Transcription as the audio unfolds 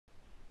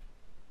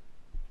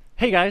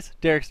Hey guys,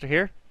 Derrickster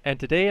here, and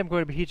today I'm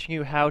going to be teaching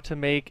you how to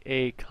make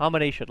a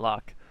combination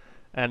lock.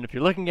 And if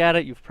you're looking at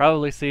it, you've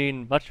probably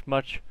seen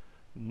much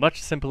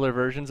simpler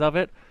versions of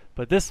it,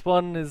 but this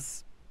one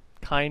is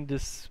kind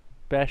of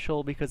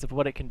special because of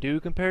what it can do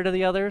compared to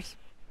the others.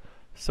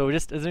 So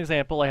just as an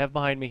example, I have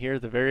behind me here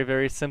the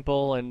very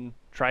simple and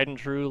tried and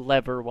true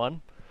lever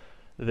one.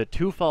 The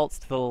two faults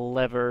to the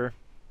lever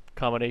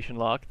combination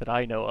lock that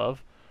I know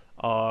of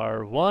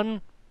are one,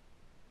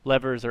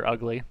 levers are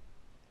ugly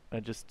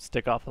and just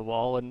stick off the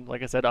wall and,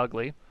 like I said,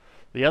 ugly.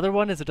 The other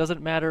one is it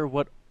doesn't matter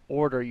what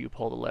order you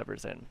pull the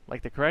levers in.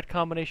 Like the correct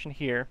combination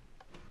here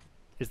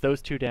is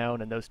those two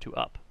down and those two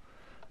up.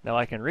 Now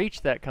I can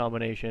reach that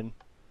combination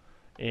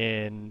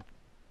in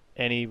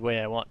any way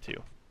I want to.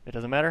 It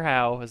doesn't matter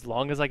how, as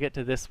long as I get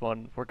to this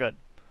one, we're good.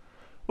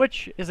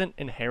 Which isn't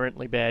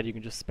inherently bad, you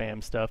can just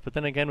spam stuff, but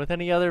then again, with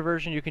any other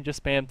version you can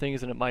just spam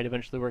things and it might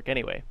eventually work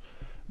anyway.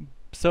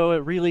 So it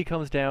really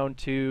comes down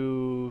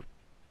to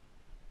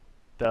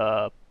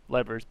the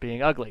levers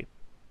being ugly,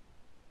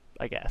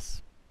 I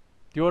guess.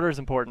 The order is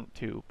important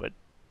too, but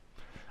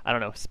I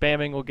don't know,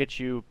 spamming will get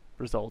you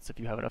results if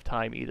you have enough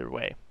time either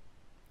way.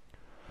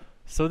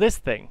 So this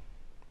thing,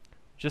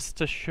 just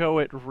to show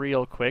it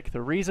real quick,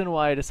 the reason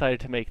why I decided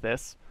to make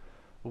this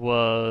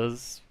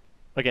was,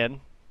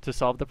 again, to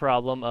solve the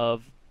problem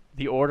of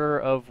the order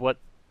of which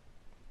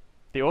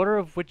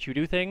you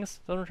do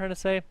things. That's what I'm trying to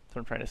say. That's what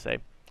I'm trying to say.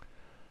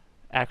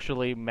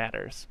 Actually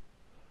matters.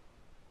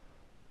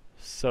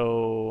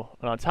 So,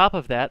 and on top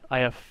of that, I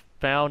have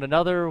found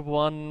another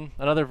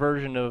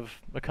version of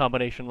a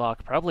combination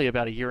lock probably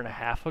about a year and a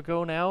half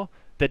ago now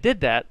that did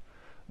that,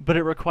 but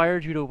it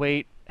required you to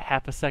wait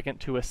half a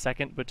second to a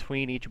second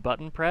between each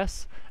button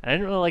press, and I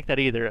didn't really like that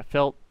either. It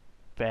felt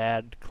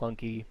bad,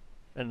 clunky,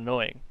 and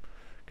annoying.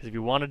 Because if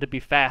you wanted to be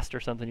fast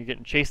or something, you're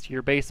getting chased to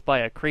your base by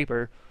a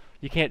creeper,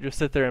 you can't just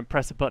sit there and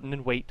press a button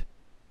and wait.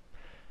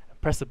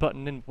 Press a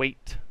button and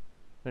wait.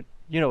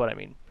 You know what I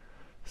mean.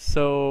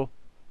 So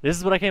this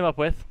is what I came up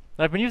with.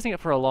 I've been using it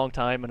for a long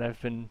time, and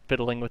I've been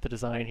fiddling with the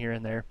design here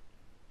and there.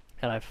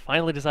 And I've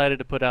finally decided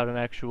to put out an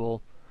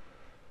actual,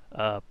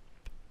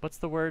 what's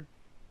the word?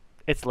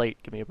 It's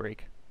late, give me a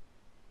break.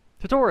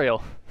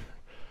 Tutorial!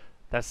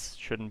 That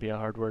shouldn't be a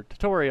hard word.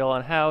 Tutorial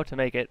on how to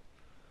make it.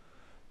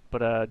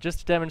 But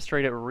just to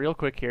demonstrate it real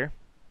quick here,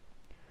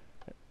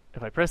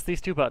 if I press these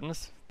two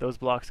buttons, those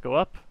blocks go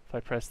up. If I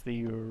press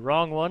the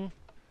wrong one,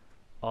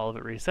 all of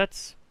it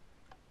resets.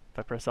 If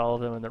I press all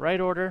of them in the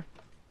right order,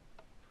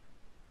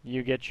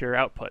 you get your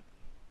output.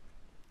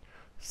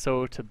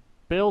 So to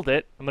build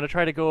it, I'm going to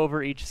try to go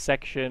over each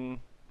section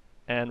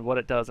and what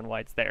it does and why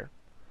it's there.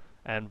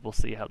 And we'll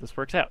see how this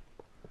works out.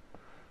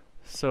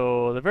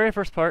 So the very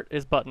first part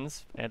is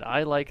buttons, and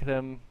I like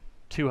them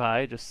too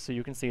high just so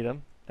you can see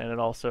them. And it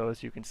also,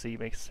 as you can see,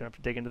 makes you have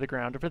to dig into the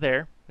ground over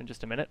there in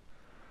just a minute.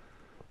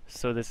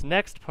 So this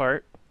next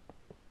part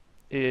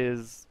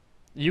is,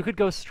 you could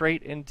go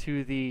straight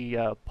into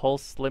the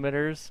pulse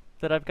limiters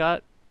that I've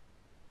got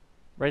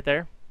right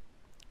there.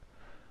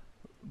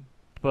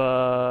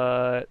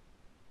 But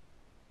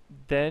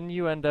then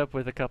you end up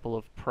with a couple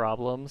of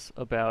problems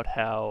about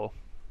how,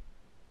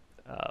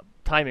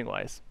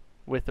 timing-wise,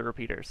 with the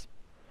repeaters.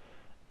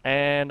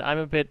 And I'm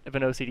a bit of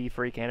an OCD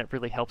freak, and it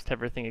really helps to have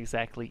everything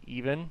exactly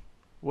even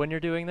when you're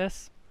doing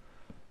this.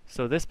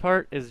 So this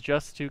part is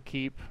just to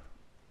keep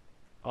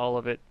all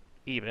of it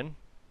even.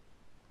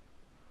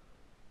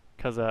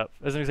 Because,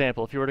 as an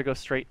example, if you were to go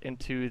straight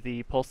into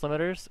the pulse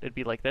limiters, it'd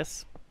be like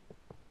this.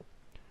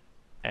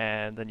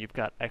 And then you've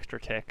got extra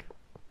tick,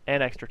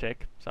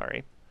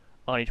 sorry,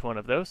 on each one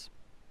of those.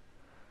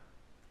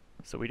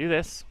 So we do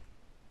this,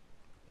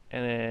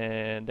 and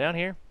then down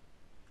here,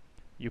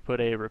 you put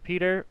a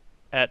repeater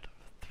at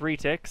 3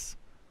 ticks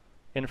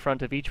in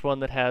front of each one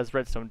that has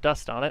redstone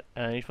dust on it,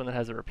 and each one that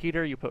has a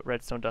repeater you put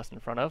redstone dust in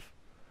front of.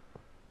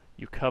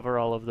 You cover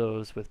all of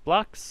those with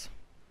blocks,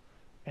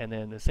 and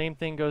then the same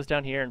thing goes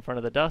down here in front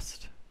of the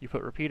dust. You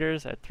put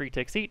repeaters at 3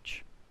 ticks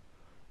each,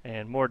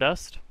 and more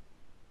dust,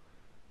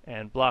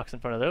 and blocks in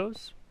front of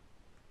those,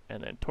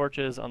 and then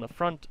torches on the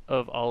front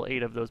of all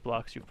 8 of those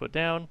blocks you've put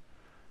down,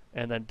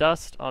 and then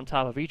dust on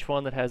top of each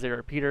one that has a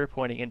repeater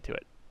pointing into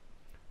it.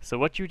 So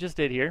what you just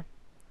did here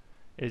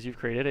is you've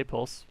created a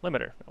pulse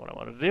limiter. And what I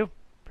wanted to do,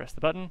 press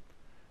the button,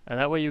 and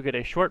that way you get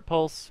a short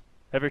pulse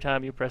every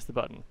time you press the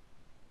button.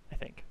 I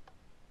think.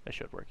 That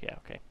should work. Yeah,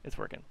 okay, it's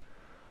working.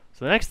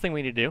 So the next thing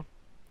we need to do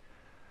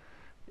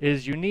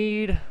is you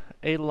need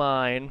a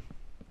line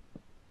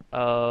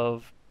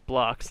of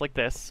blocks like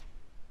this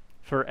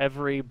for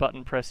every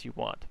button press you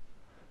want.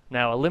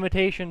 Now, a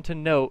limitation to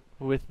note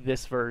with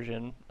this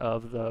version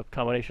of the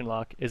combination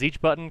lock is each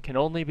button can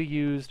only be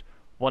used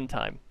one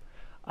time.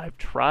 I've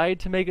tried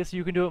to make it so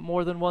you can do it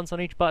more than once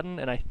on each button,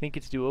 and I think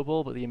it's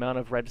doable, but the amount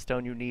of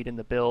redstone you need in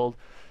the build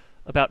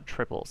about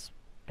triples,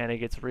 and it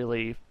gets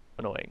really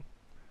annoying.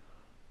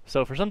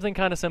 So for something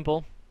kind of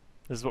simple,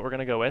 this is what we're going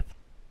to go with.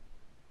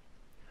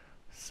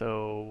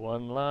 So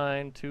 1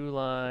 line, 2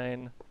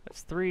 line,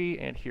 that's 3,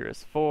 and here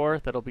is 4.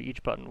 That'll be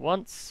each button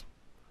once.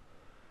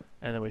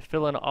 And then we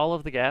fill in all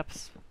of the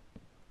gaps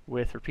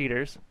with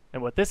repeaters.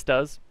 And what this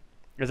does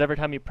is every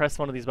time you press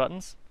one of these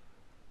buttons,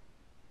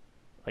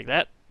 like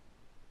that,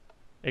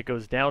 it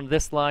goes down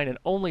this line and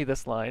only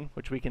this line,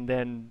 which we can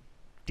then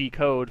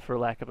decode, for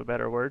lack of a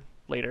better word,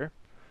 later.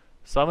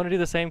 So I'm going to do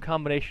the same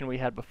combination we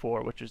had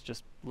before, which is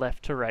just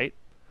left to right.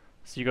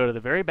 So you go to the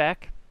very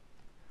back,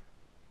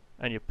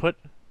 and you put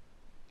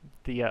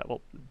the,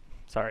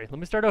 sorry, let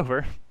me start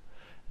over.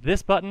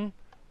 This button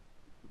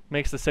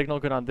makes the signal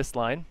go on this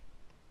line,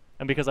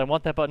 and because I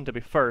want that button to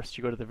be first,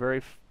 you go to the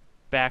very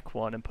back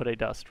one and put a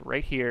dust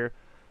right here,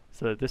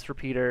 so that this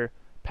repeater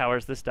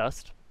powers this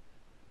dust,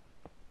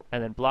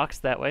 and then blocks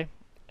that way,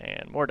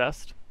 and more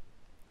dust.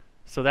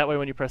 So that way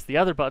when you press the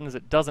other buttons,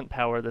 it doesn't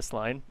power this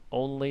line,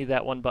 only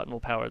that one button will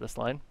power this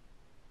line.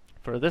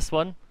 For this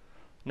one,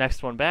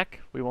 next one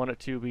back, we want it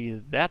to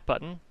be that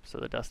button, so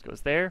the dust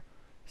goes there,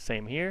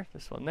 same here,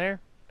 this one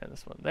there, and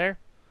this one there.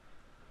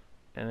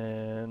 And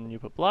then you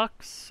put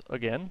blocks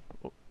again.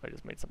 Oh, I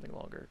just made something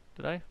longer.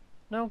 Did I?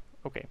 No?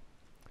 Okay.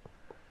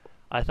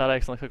 I thought I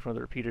accidentally clicked one of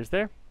the repeaters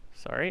there.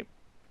 Sorry.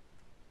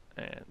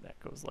 And that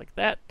goes like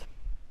that.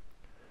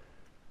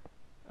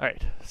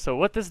 Alright, so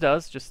what this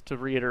does, just to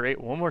reiterate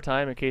one more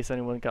time in case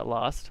anyone got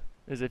lost,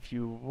 is if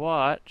you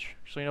watch,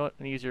 actually you know what,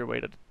 an easier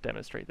way to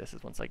demonstrate this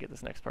is once I get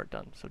this next part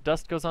done. So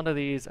dust goes onto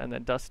these, and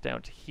then dust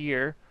down to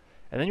here,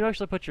 and then you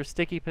actually put your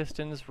sticky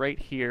pistons right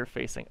here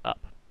facing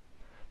up,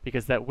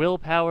 because that will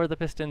power the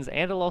pistons and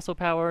it'll also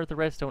power the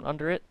redstone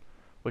under it,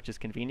 which is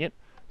convenient.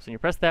 So when you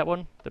press that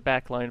one, the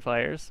back line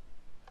fires,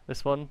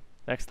 this one,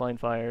 next line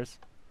fires,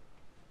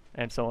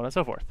 and so on and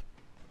so forth.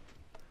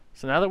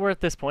 So now that we're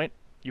at this point,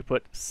 you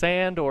put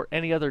sand or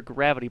any other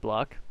gravity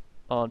block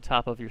on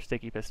top of your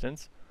sticky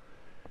pistons.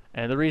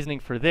 And the reasoning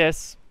for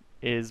this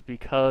is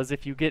because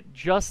if you get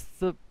just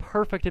the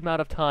perfect amount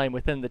of time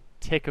within the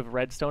tick of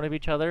redstone of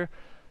each other,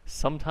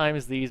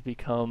 sometimes these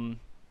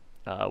become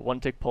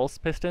one-tick pulse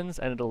pistons,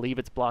 and it'll leave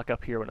its block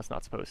up here when it's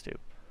not supposed to.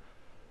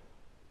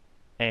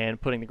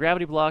 And putting the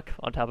gravity block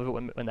on top of it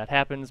when that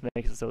happens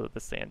makes it so that the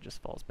sand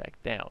just falls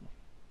back down.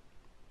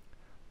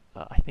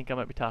 I think I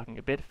might be talking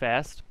a bit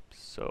fast,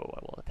 so I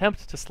will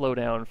attempt to slow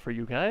down for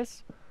you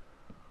guys.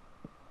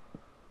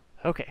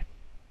 Okay.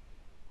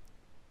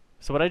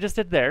 So what I just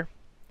did there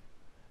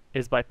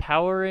is by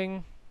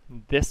powering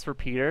this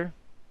repeater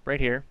right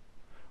here,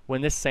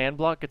 when this sand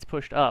block gets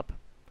pushed up,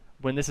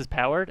 when this is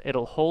powered,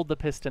 it'll hold the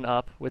piston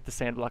up with the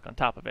sand block on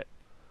top of it.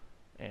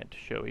 And to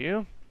show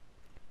you,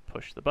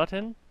 push the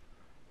button,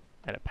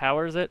 and it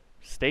powers it,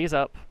 stays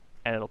up,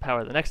 and it'll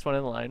power the next one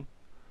in the line,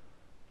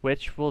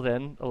 which will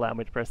then allow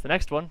me to press the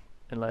next one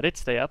and let it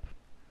stay up.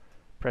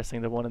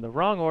 Pressing the one in the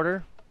wrong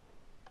order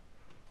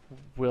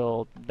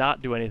will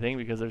not do anything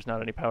because there's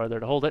not any power there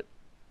to hold it.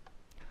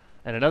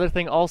 And another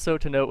thing also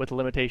to note with the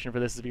limitation for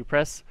this is if you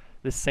press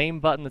the same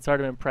button that's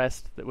already been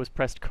pressed, that was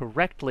pressed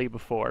correctly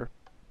before,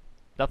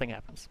 nothing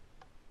happens.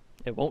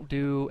 It won't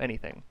do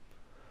anything.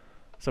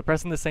 So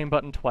pressing the same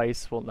button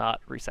twice will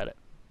not reset it,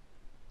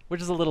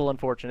 which is a little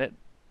unfortunate,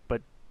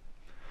 but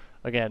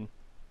again,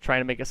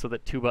 trying to make it so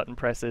that 2 button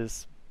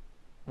presses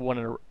one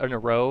in a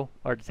row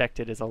are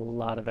detected is a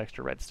lot of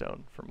extra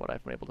redstone from what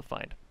I've been able to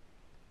find.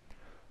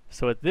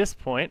 So at this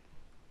point,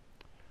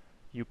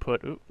 you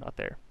put, not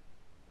there,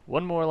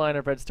 one more line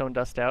of redstone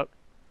dust out,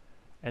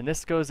 and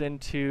this goes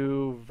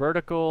into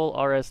vertical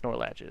RS NOR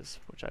latches,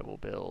 which I will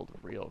build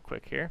real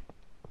quick here.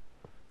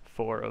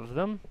 4 of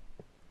them.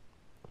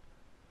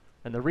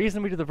 And the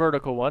reason we do the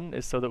vertical one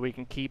is so that we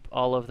can keep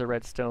all of the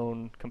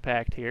redstone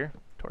compact here.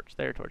 Torch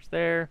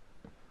there.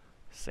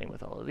 Same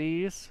with all of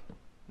these.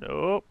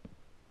 Nope.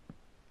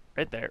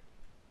 Right there.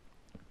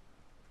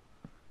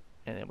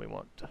 And then we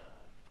want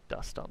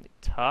dust on the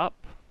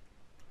top.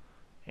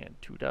 And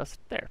 2 dust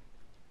there.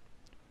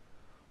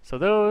 So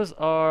those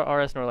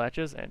are RS NOR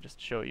latches, and just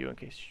to show you in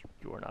case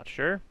you are not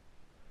sure,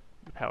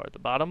 you power the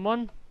bottom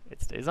one,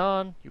 it stays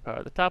on. You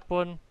power the top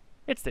one,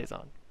 it stays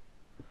on.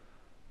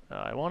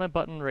 I want a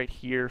button right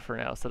here for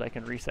now so that I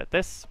can reset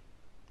this,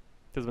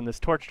 because when this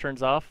torch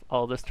turns off,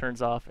 all this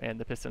turns off and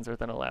the pistons are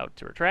then allowed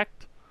to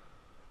retract,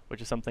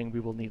 which is something we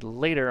will need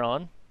later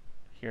on,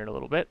 here in a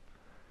little bit.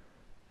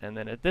 And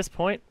then at this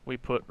point, we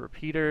put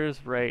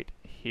repeaters right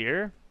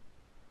here,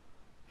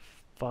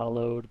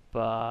 followed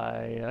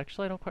by,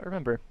 actually I don't quite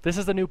remember. This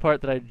is the new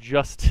part that I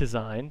just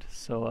designed,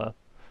 so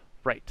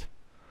right.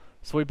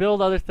 So we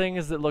build other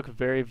things that look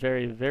very,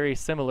 very, very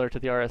similar to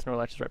the RS NOR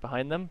latches right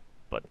behind them,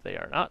 but they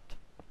are not,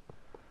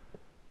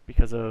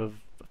 because of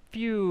a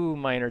few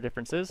minor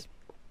differences.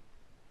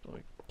 So we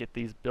get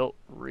these built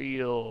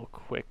real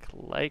quick,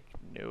 like,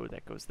 no,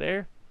 that goes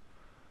there.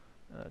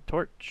 A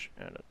torch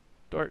and a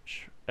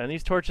torch. And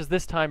these torches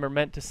this time are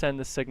meant to send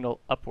the signal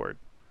upward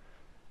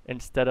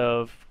instead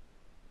of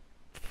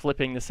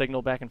flipping the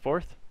signal back and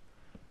forth.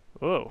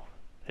 Whoa,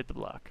 hit the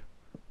block.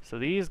 So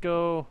these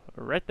go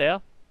right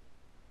there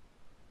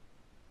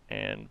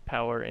and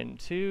power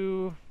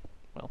into,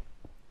 well,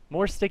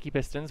 more sticky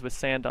pistons with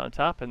sand on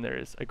top, and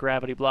there's a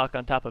gravity block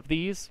on top of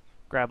these.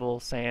 Gravel,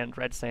 sand,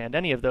 red sand,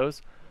 any of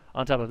those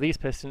on top of these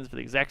pistons for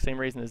the exact same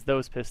reason as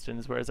those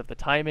pistons, whereas if the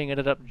timing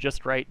ended up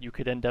just right, you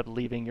could end up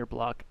leaving your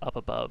block up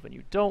above, and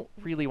you don't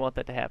really want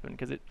that to happen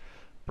because it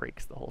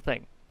breaks the whole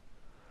thing.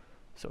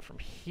 So from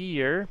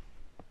here,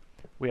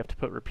 we have to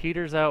put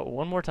repeaters out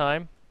one more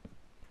time.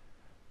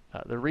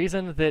 The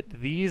reason that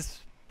these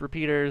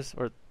repeaters,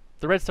 or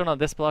the redstone on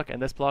this block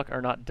and this block,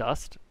 are not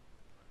dust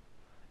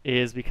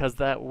is because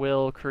that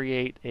will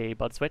create a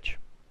bud switch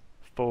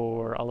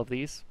for all of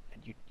these,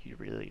 and you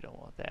really don't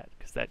want that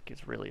because that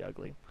gets really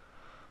ugly.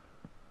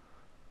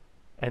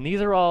 And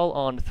these are all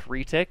on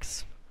 3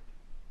 ticks,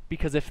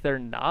 because if they're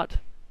not,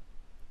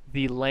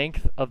 the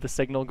length of the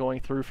signal going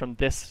through from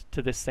this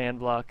to this sand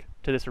block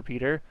to this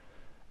repeater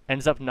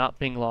ends up not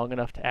being long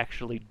enough to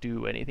actually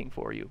do anything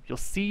for you. You'll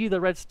see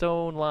the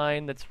redstone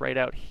line that's right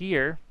out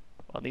here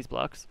on these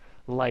blocks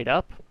light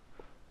up,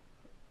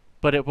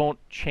 but it won't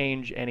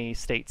change any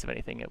states of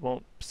anything. It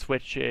won't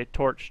switch a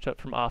torch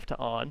from off to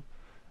on.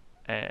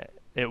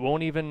 It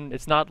won't even,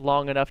 it's not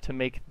long enough to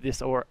make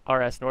this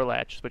RS NOR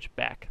latch switch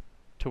back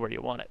to where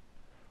you want it,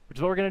 which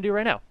is what we're going to do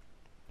right now.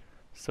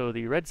 So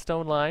the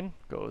redstone line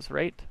goes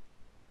right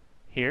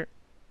here,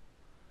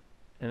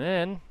 and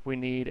then we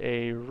need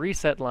a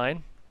reset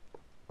line,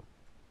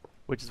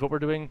 which is what we're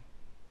doing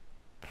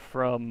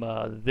from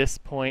this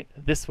point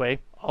this way.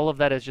 All of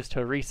that is just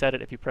to reset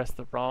it if you press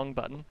the wrong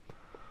button.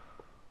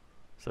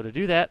 So to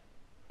do that,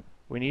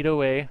 we need a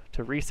way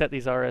to reset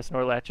these RS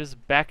NOR latches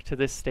back to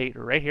this state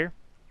right here.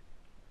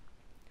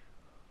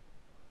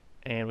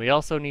 And we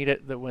also need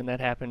it that when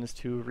that happens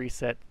to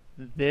reset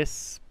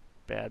this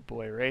bad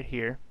boy right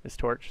here, this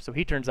torch, so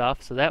he turns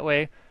off, so that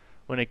way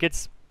when it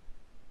gets,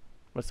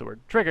 what's the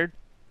word, triggered.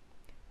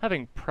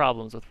 Having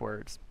problems with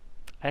words.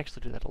 I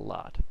actually do that a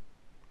lot.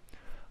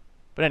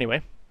 But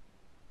anyway,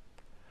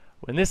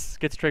 when this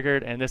gets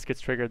triggered and this gets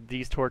triggered,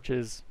 these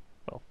torches,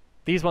 well,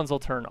 these ones will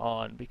turn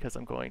on because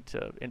I'm going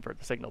to invert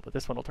the signal, but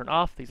this one will turn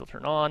off, these will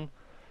turn on.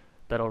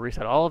 That'll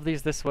reset all of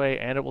these this way,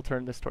 and it will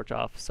turn this torch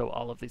off, so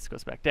all of these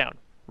goes back down,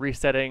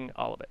 resetting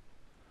all of it.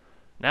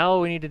 Now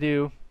all we need to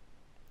do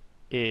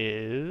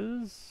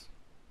is,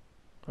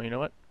 oh, you know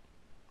what?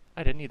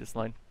 I didn't need this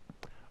line.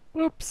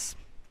 Whoops.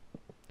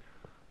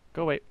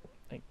 Go away.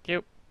 Thank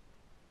you.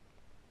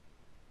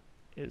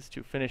 Is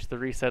to finish the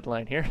reset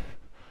line here.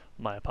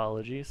 My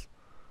apologies.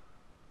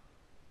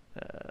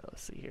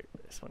 Let's see here.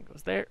 This one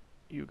goes there.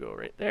 You go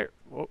right there.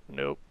 Whoa,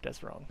 nope,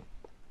 that's wrong.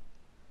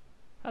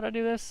 How do I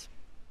do this?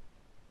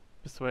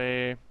 This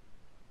way,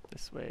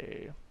 this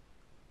way,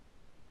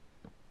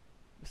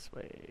 this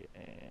way,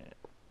 and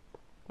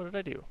what did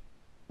I do?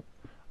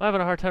 I'm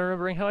having a hard time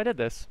remembering how I did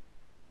this.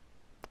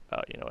 Oh,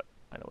 you know what?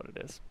 I know what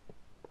it is.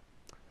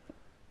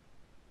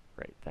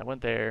 Right, that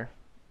went there,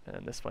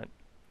 and this went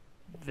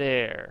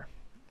there,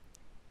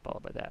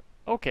 followed by that.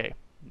 Okay,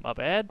 my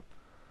bad.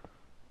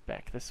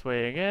 Back this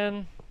way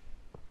again,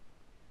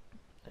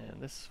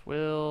 and this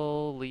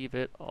will leave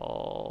it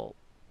all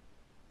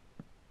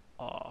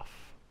off.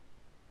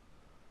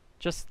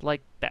 Just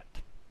like that.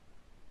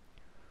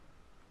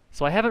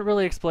 So I haven't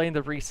really explained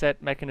the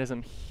reset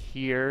mechanism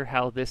here,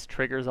 how this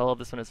triggers all of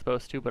this when it's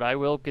supposed to, but I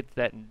will get to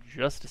that in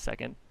just a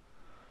second.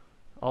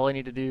 All I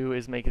need to do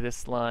is make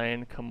this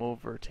line come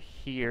over to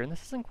here, and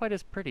this isn't quite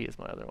as pretty as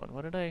my other one.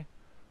 What did I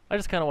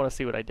just kind of want to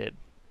see what I did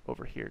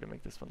over here to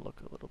make this one look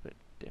a little bit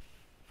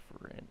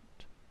different.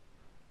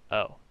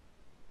 Oh.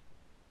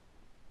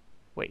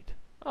 Wait.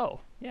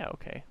 Oh, yeah,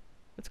 okay.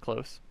 It's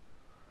close.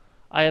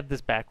 I have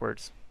this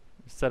backwards.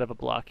 Instead of a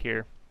block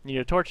here. You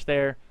need a torch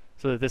there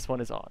so that this one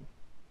is on.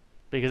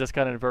 Because it's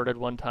got inverted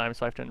one time,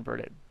 so I have to invert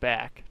it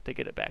back to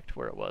get it back to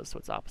where it was, so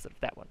it's opposite of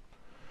that one.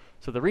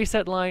 So the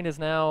reset line is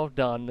now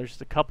done. There's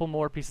just a couple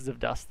more pieces of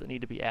dust that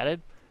need to be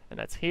added, and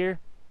that's here,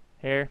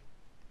 here,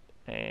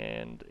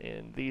 and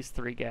in these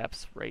 3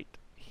 gaps right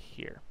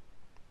here.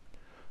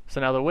 So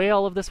now the way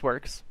all of this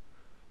works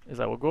is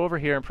I will go over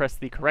here and press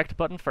the correct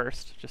button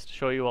first, just to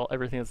show you all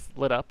everything that's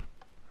lit up.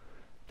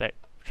 That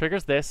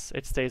triggers this,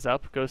 it stays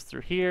up, goes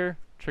through here,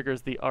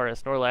 triggers the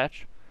RS NOR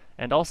latch,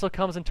 and also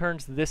comes and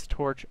turns this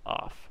torch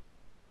off.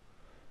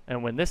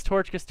 And when this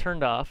torch gets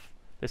turned off,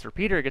 this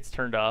repeater gets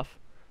turned off,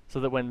 so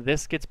that when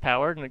this gets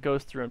powered and it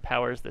goes through and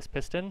powers this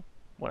piston,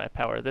 when I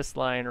power this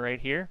line right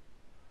here,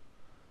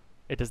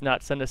 it does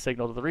not send a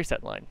signal to the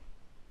reset line.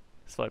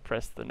 So I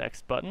press the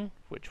next button,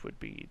 which would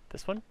be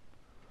this one.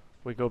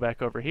 We go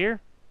back over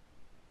here.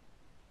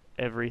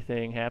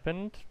 Everything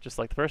happened just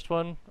like the first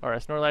one.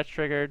 RS NOR latch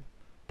triggered.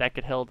 That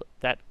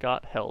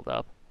got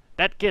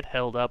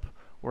held up.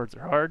 Words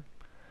are hard.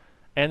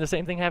 And the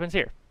same thing happens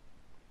here.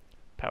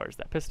 Powers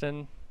that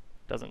piston.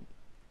 Doesn't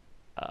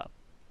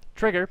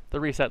trigger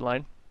the reset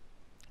line.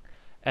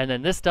 And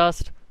then this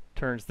dust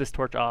turns this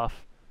torch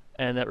off,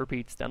 and that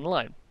repeats down the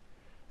line.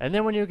 And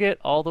then when you get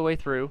all the way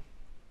through,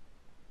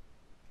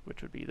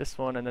 which would be this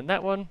one and then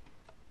that one,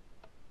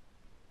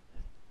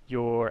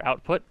 your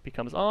output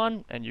becomes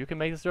on, and you can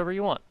make this whatever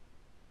you want.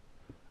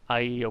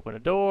 I.e. open a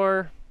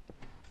door,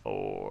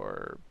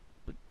 or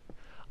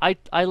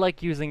I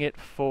like using it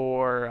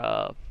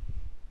for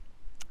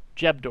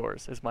Jeb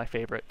doors is my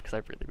favorite, because I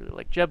really, really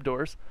like Jeb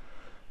doors.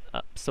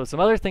 So some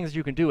other things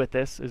you can do with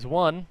this is,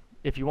 one,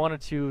 if you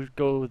wanted to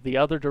go the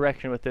other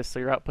direction with this, so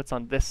your output's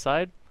on this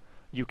side,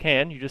 you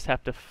can. You just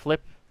have to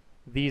flip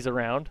these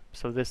around.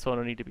 So this one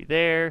will need to be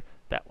there,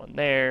 that one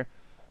there,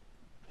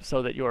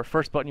 so that your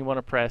first button you want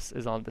to press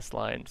is on this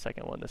line,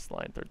 second one this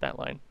line, third that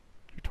line.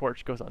 Your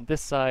torch goes on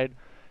this side,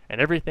 and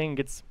everything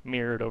gets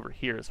mirrored over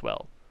here as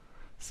well.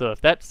 So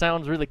if that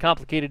sounds really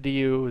complicated to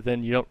you,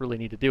 then you don't really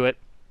need to do it.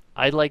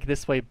 I like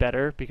this way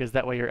better because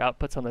that way your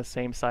output's on the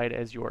same side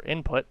as your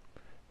input,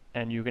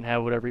 and you can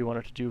have whatever you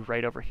wanted to do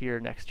right over here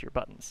next to your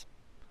buttons.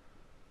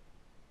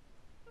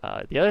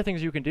 The other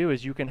things you can do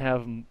is you can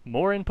have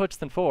more inputs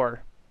than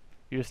 4.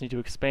 You just need to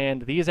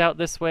expand these out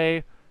this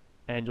way,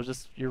 and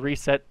your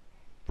reset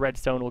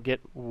redstone will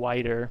get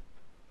wider,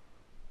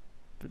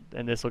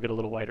 and this will get a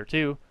little wider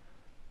too.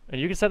 And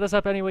you can set this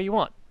up any way you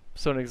want.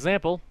 So an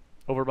example,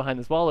 over behind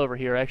this wall over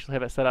here, I actually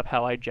have it set up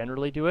how I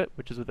generally do it,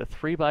 which is with a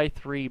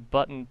 3x3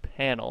 button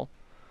panel.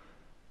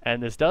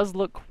 And this does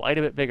look quite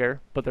a bit bigger,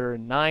 but there are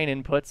 9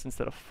 inputs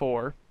instead of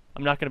 4.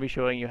 I'm not going to be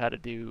showing you how to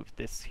do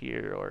this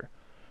here or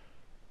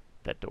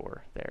that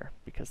door there,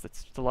 because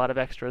it's a lot of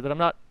extra that I'm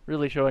not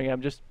really showing you.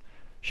 I'm just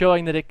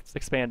showing that it's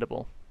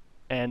expandable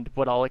and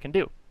what all it can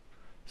do.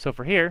 So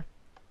for here,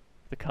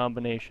 the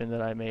combination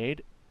that I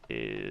made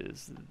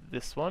is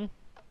this one.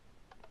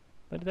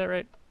 Did I do that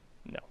right?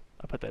 No,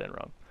 I put that in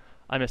wrong.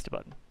 I missed a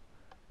button.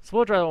 So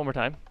we'll try that one more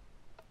time.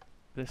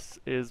 This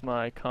is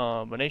my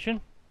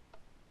combination.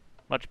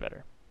 Much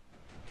better.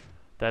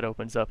 That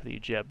opens up the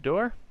Jeb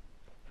door.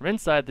 From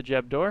inside the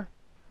Jeb door,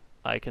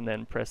 I can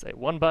then press a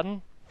 1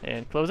 button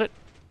and close it.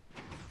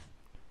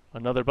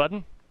 Another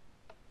button.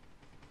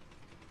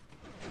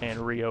 And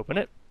reopen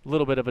it. A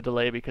little bit of a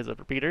delay because of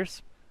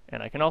repeaters.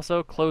 And I can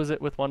also close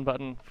it with 1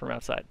 button from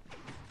outside.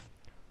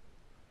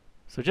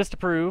 So just to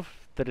prove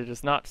that it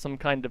is not some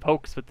kind of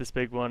hoax with this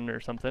big one or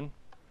something,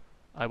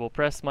 I will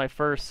press my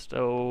first,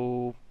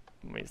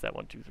 is that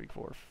 1, 2, 3,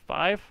 4,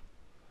 5?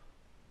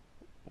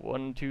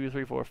 1, 2,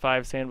 3, 4,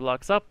 5 sand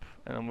blocks up,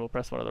 and then we'll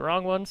press one of the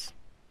wrong ones.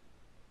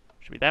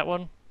 Should be that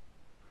one.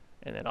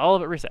 And then all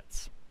of it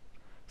resets.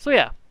 So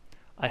yeah,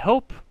 I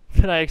hope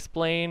that I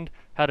explained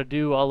how to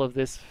do all of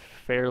this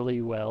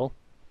fairly well.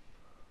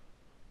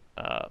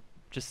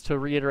 Just to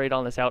reiterate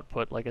on this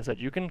output, like I said,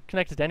 you can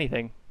connect it to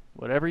anything.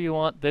 Whatever you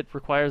want that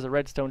requires a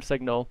redstone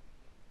signal,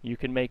 you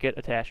can make it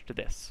attached to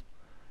this.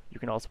 You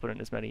can also put in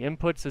as many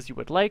inputs as you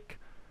would like.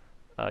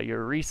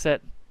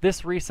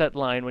 This reset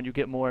line, when you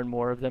get more and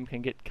more of them,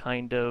 can get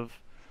kind of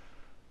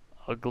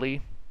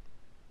ugly,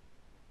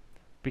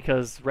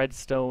 because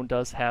redstone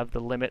does have the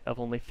limit of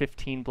only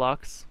 15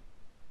 blocks,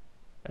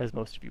 as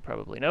most of you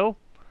probably know.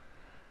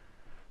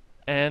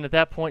 And at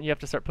that point, you have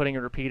to start putting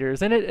in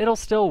repeaters, and it'll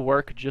still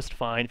work just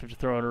fine if you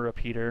throw in a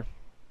repeater,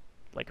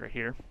 like right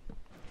here.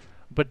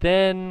 But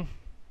then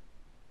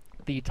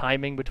the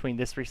timing between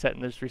this reset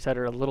and this reset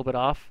are a little bit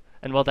off,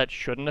 and while that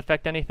shouldn't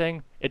affect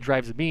anything, it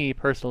drives me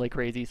personally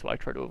crazy, so I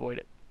try to avoid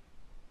it.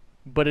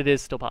 But it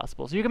is still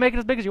possible. So you can make it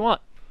as big as you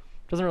want.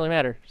 Doesn't really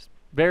matter. Just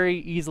very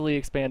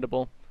easily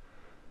expandable.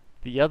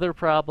 The other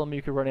problem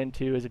you could run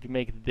into is if you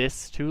make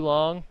this too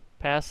long,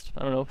 past,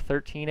 I don't know,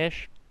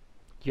 13-ish,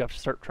 you have to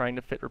start trying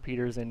to fit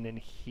repeaters in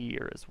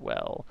here as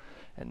well.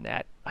 And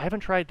that, I haven't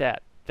tried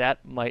that.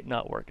 That might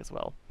not work as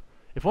well.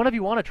 If one of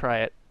you want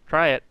to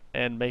try it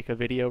and make a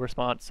video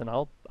response, and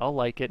I'll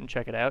like it and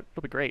check it out.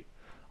 It'll be great.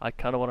 I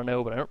kind of want to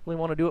know, but I don't really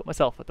want to do it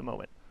myself at the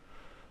moment.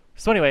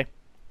 So anyway,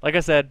 like I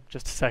said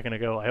just a second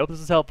ago, I hope this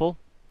is helpful.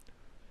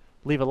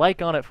 Leave a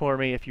like on it for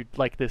me if you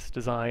like this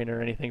design or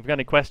anything. If you've got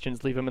any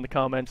questions, leave them in the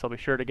comments. I'll be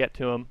sure to get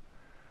to them.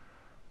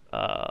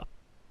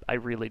 I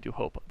really do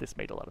hope this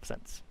made a lot of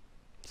sense.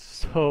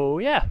 So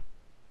yeah.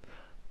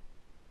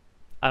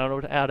 I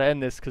don't know how to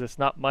end this because it's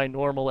not my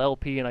normal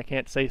LP, and I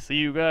can't say see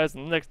you guys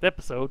in the next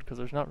episode because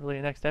there's not really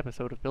a next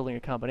episode of building a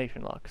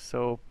combination lock.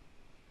 So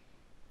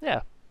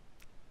yeah.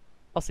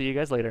 I'll see you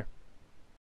guys later.